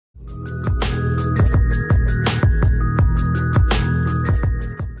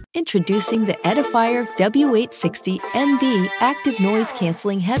Introducing the Edifier W860NB Active Noise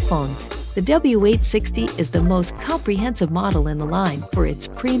Cancelling Headphones. The W860 is the most comprehensive model in the line for its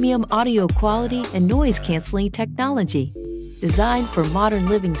premium audio quality and noise cancelling technology. Designed for modern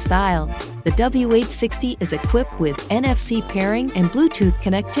living style, the W860 is equipped with NFC pairing and Bluetooth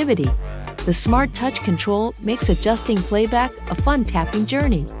connectivity. The smart touch control makes adjusting playback a fun tapping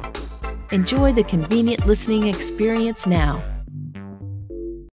journey. Enjoy the convenient listening experience now.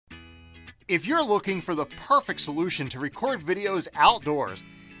 If you're looking for the perfect solution to record videos outdoors,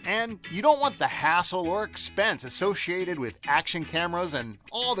 and you don't want the hassle or expense associated with action cameras and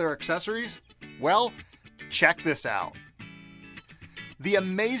all their accessories, well, check this out. The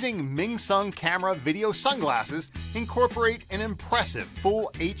amazing Ming Sung camera video sunglasses incorporate an impressive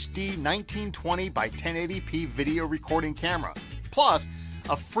full HD 1920 by 1080p video recording camera, plus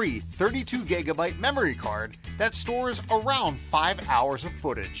a free 32GB memory card that stores around 5 hours of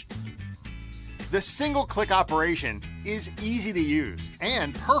footage. The single-click operation is easy to use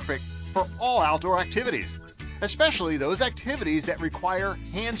and perfect for all outdoor activities, especially those activities that require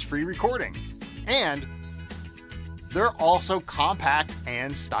hands-free recording. And they're also compact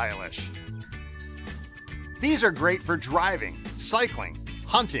and stylish. These are great for driving, cycling,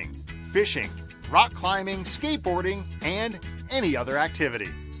 hunting, fishing, rock climbing, skateboarding, and any other activity.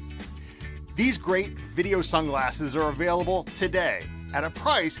 These great video sunglasses are available today at a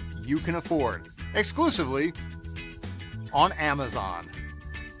price you can afford, exclusively on Amazon.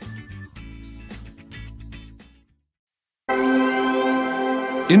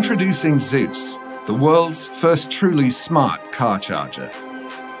 Introducing Zeus, the world's first truly smart car charger.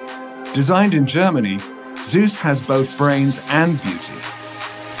 Designed in Germany, Zeus has both brains and beauty.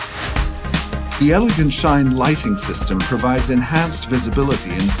 The elegant shine lighting system provides enhanced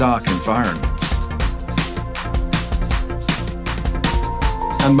visibility in dark environments.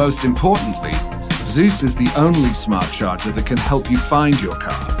 And most importantly, Zeus is the only smart charger that can help you find your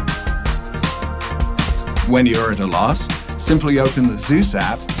car. When you're at a loss, simply open the Zeus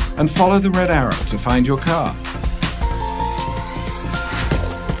app and follow the red arrow to find your car.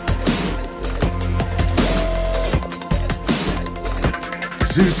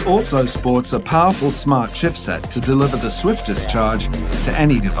 Zeus also sports a powerful smart chipset to deliver the swiftest charge to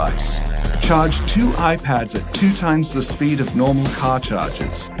any device. Charge 2 iPads at 2 times the speed of normal car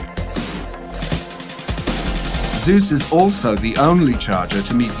chargers. Zeus is also the only charger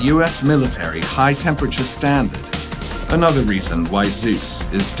to meet US military high-temperature standard. Another reason why Zeus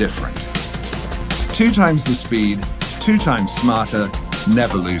is different. 2 times the speed, 2 times smarter,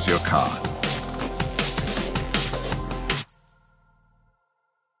 never lose your car.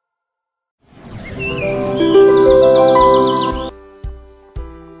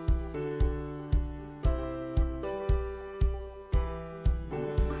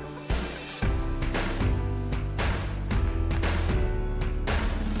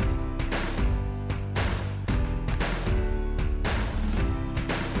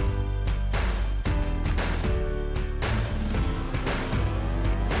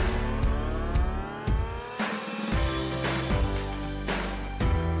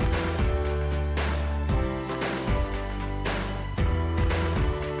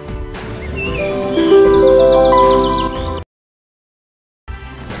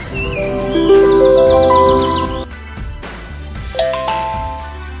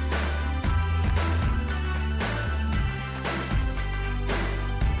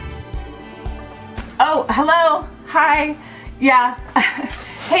 Oh, hello. Hi. Yeah.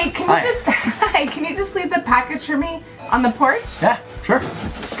 Hey, can you just leave the package for me on the porch? Yeah, sure.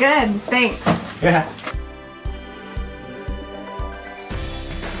 Good, thanks. Yeah.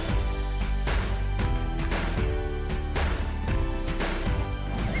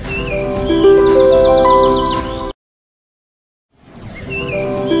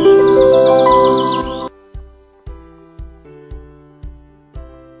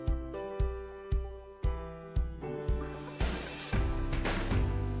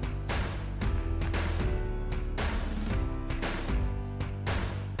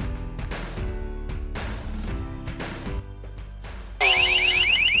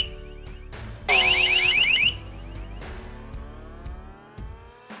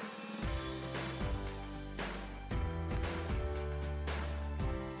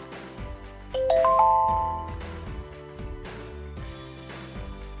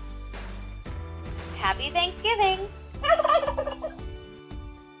 Happy Thanksgiving!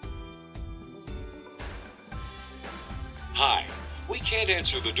 Hi, we can't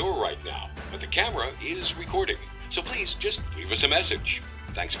answer the door right now, but the camera is recording, so please just leave us a message.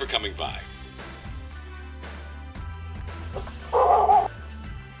 Thanks for coming by.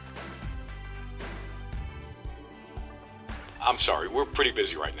 I'm sorry, we're pretty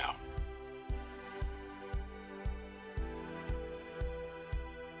busy right now.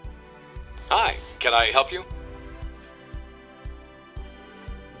 Hi, can I help you?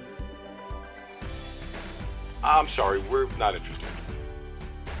 I'm sorry, we're not interested.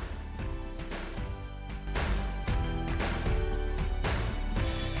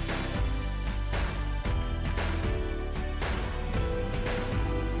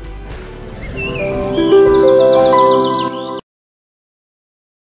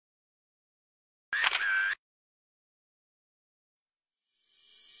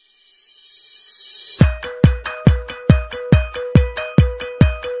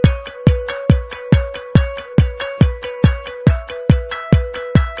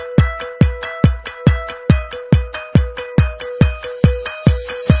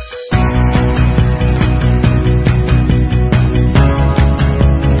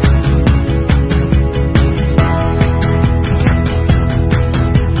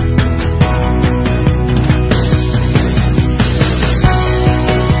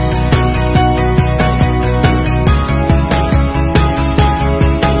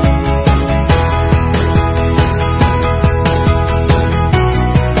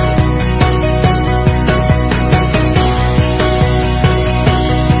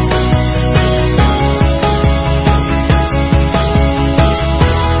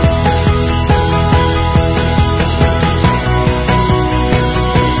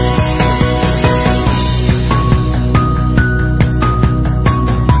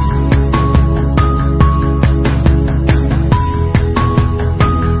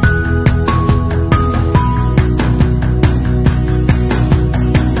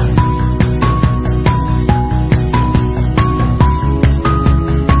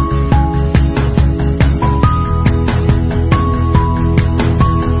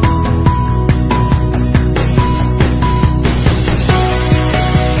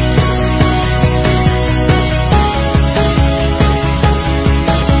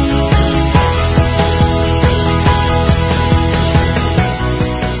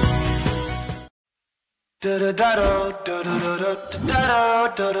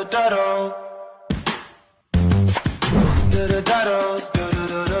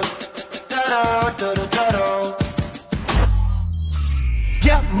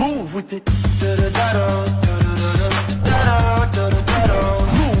 Yeah, move with it.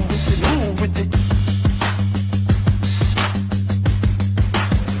 Move with it.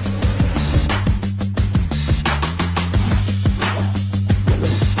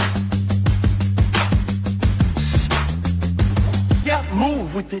 Yeah,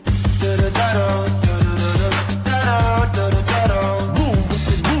 move with it.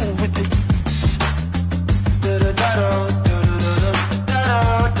 Move with it.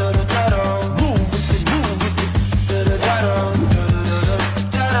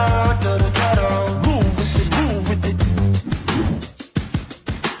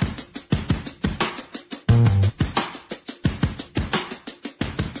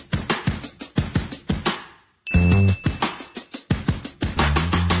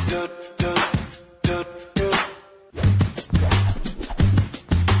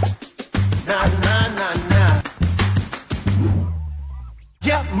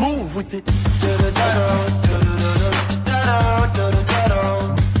 Yeah, move with it.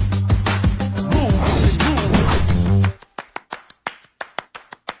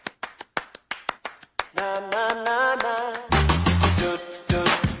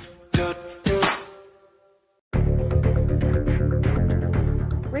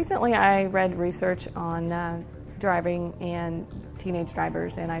 Recently, I read research on driving and teenage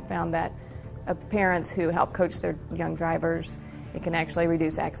drivers, and I found that parents who help coach their young drivers, it can actually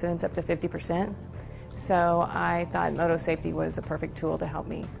reduce accidents up to 50%. So I thought MOTOsafety was a perfect tool to help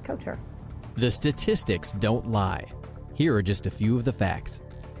me coach her. The statistics don't lie. Here are just a few of the facts.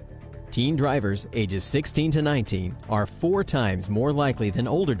 Teen drivers ages 16 to 19 are 4 times more likely than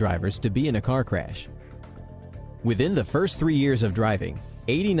older drivers to be in a car crash. Within the first 3 years of driving,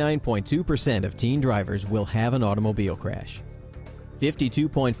 89.2% of teen drivers will have an automobile crash.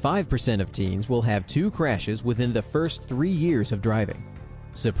 52.5% of teens will have 2 crashes within the first 3 years of driving.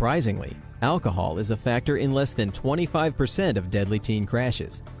 Surprisingly, alcohol is a factor in less than 25% of deadly teen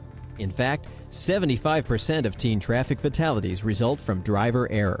crashes. In fact, 75% of teen traffic fatalities result from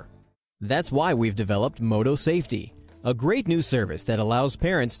driver error. That's why we've developed MOTOsafety, a great new service that allows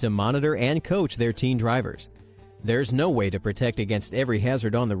parents to monitor and coach their teen drivers. There's no way to protect against every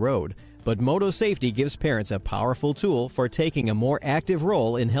hazard on the road, but MOTOsafety gives parents a powerful tool for taking a more active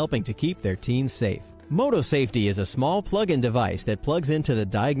role in helping to keep their teens safe. MOTOsafety is a small plug-in device that plugs into the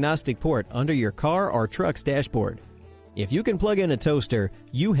diagnostic port under your car or truck's dashboard. If you can plug in a toaster,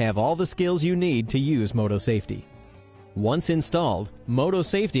 you have all the skills you need to use MOTOsafety. Once installed,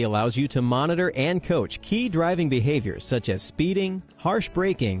 MOTOsafety allows you to monitor and coach key driving behaviors such as speeding, harsh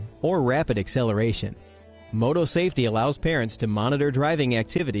braking, or rapid acceleration. MOTOsafety allows parents to monitor driving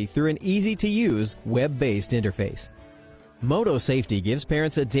activity through an easy-to-use, web-based interface. MOTOsafety gives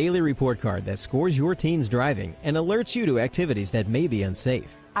parents a daily report card that scores your teen's driving and alerts you to activities that may be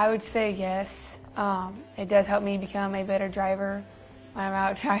unsafe. I would say yes. It does help me become a better driver when I'm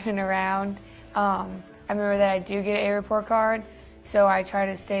out driving around. I remember that I do get a report card, so I try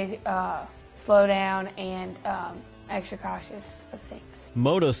to stay slow down and extra cautious of things.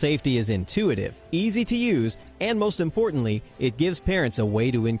 MOTOsafety is intuitive, easy to use, and most importantly, it gives parents a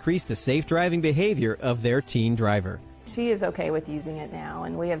way to increase the safe driving behavior of their teen driver. She is okay with using it now,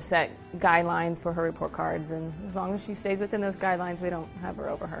 and we have set guidelines for her report cards, and as long as she stays within those guidelines, we don't have her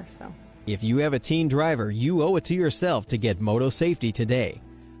over her. So, if you have a teen driver, you owe it to yourself to get MOTOsafety today.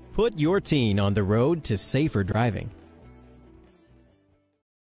 Put your teen on the road to safer driving.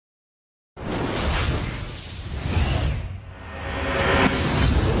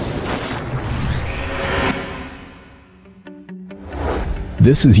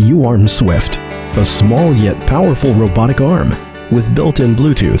 This is U-Arm Swift, a small yet powerful robotic arm with built-in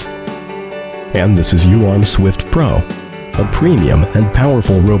Bluetooth. And this is U-Arm Swift Pro, a premium and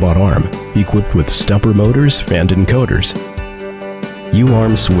powerful robot arm equipped with stepper motors and encoders.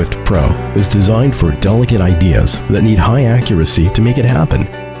 U-Arm Swift Pro is designed for delicate ideas that need high accuracy to make it happen.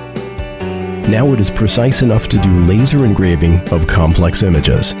 Now it is precise enough to do laser engraving of complex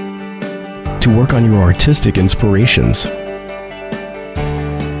images, to work on your artistic inspirations,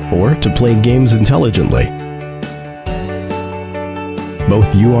 or to play games intelligently.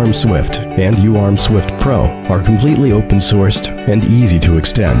 Both U-Arm Swift and U-Arm Swift Pro are completely open-sourced and easy to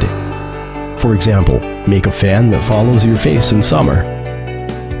extend. For example, make a fan that follows your face in summer.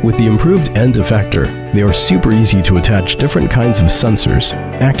 With the improved end effector, they are super easy to attach different kinds of sensors,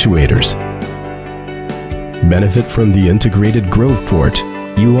 actuators. Benefit from the integrated Grove port.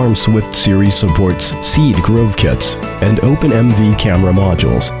 U-Arm Swift series supports seed Grove kits and OpenMV camera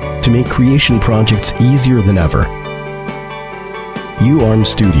modules to make creation projects easier than ever. U-Arm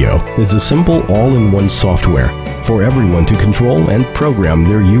Studio is a simple all-in-one software for everyone to control and program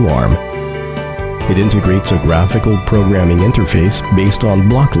their U-Arm. It integrates a graphical programming interface based on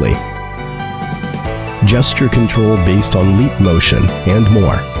Blockly, gesture control based on Leap Motion, and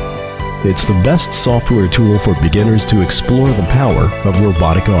more. It's the best software tool for beginners to explore the power of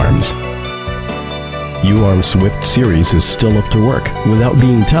robotic arms. U-Arm Swift series is still up to work without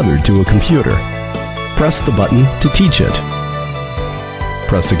being tethered to a computer. Press the button to teach it.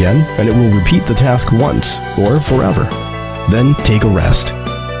 Press again and it will repeat the task once or forever. Then take a rest.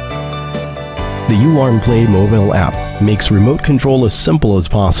 The U-Arm Play mobile app makes remote control as simple as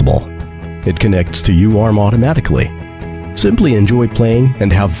possible. It connects to U-Arm automatically. Simply enjoy playing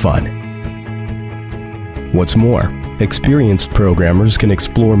and have fun. What's more, experienced programmers can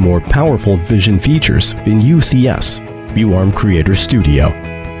explore more powerful vision features in UCS, U-Arm Creator Studio.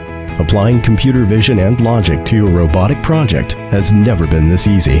 Applying computer vision and logic to your robotic project has never been this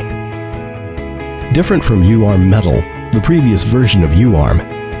easy. Different from U-Arm Metal, the previous version of U-Arm,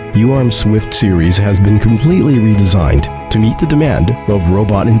 U-Arm Swift series has been completely redesigned to meet the demand of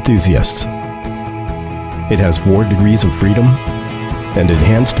robot enthusiasts. It has 4 degrees of freedom and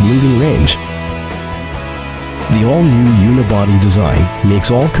enhanced moving range. The all-new unibody design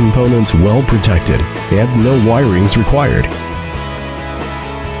makes all components well protected and no wirings required.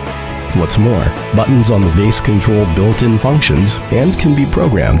 What's more, buttons on the base control built-in functions and can be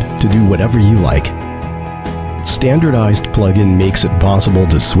programmed to do whatever you like. Standardized plugin makes it possible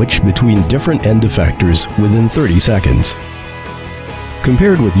to switch between different end effectors within 30 seconds.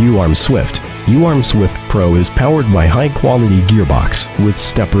 Compared with U-Arm Swift, U-Arm Swift Pro is powered by high-quality gearbox with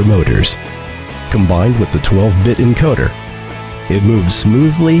stepper motors. Combined with the 12-bit encoder, it moves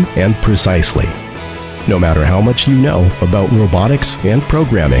smoothly and precisely. No matter how much you know about robotics and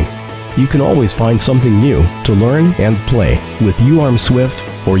programming, you can always find something new to learn and play with U-Arm Swift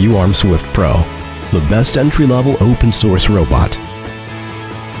or U-Arm Swift Pro, the best entry-level open-source robot.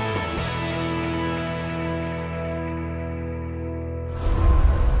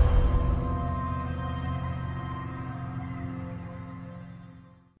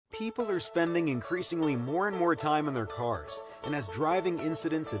 People are spending increasingly more and more time in their cars, and as driving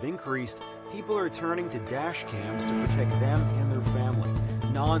incidents have increased, people are turning to dash cams to protect them and their family.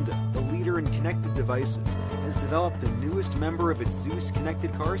 Nonda, the leader in connected devices, has developed the newest member of its Zeus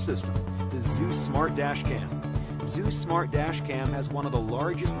connected car system, the Zeus Smart Dash Cam. Zeus Smart Dash Cam has one of the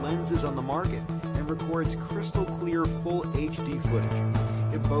largest lenses on the market and records crystal clear full HD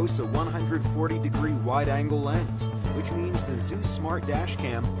footage. It boasts a 140-degree wide-angle lens, which means the Zeus Smart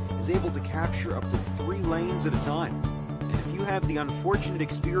Dashcam is able to capture up to 3 lanes at a time. And if you have the unfortunate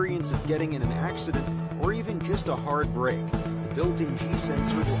experience of getting in an accident or even just a hard break, the built-in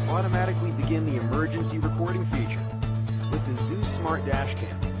G-sensor will automatically begin the emergency recording feature. With the Zeus Smart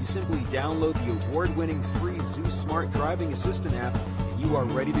Dashcam, you simply download the award-winning free Zeus Smart Driving Assistant app and you are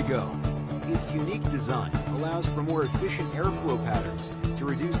ready to go. Its unique design allows for more efficient airflow patterns to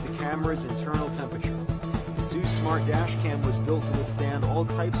reduce the camera's internal temperature. The Zeus Smart Dashcam was built to withstand all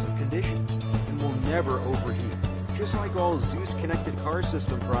types of conditions and will never overheat. Just like all Zeus connected car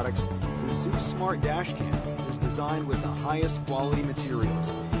system products, the Zeus Smart Dashcam is designed with the highest quality materials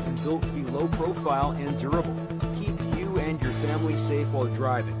and built to be low profile and durable. Keep you and your family safe while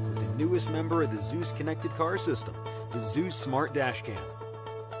driving with the newest member of the Zeus connected car system, the Zeus Smart Dashcam.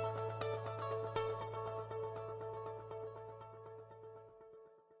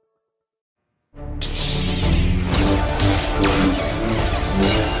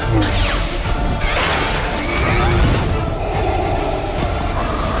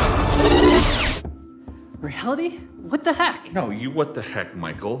 Reality? What the heck? No, you what the heck,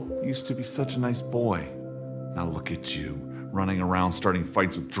 Michael. You used to be such a nice boy. Now look at you, running around starting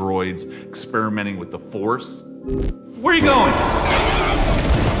fights with droids, experimenting with the Force. Where are you going?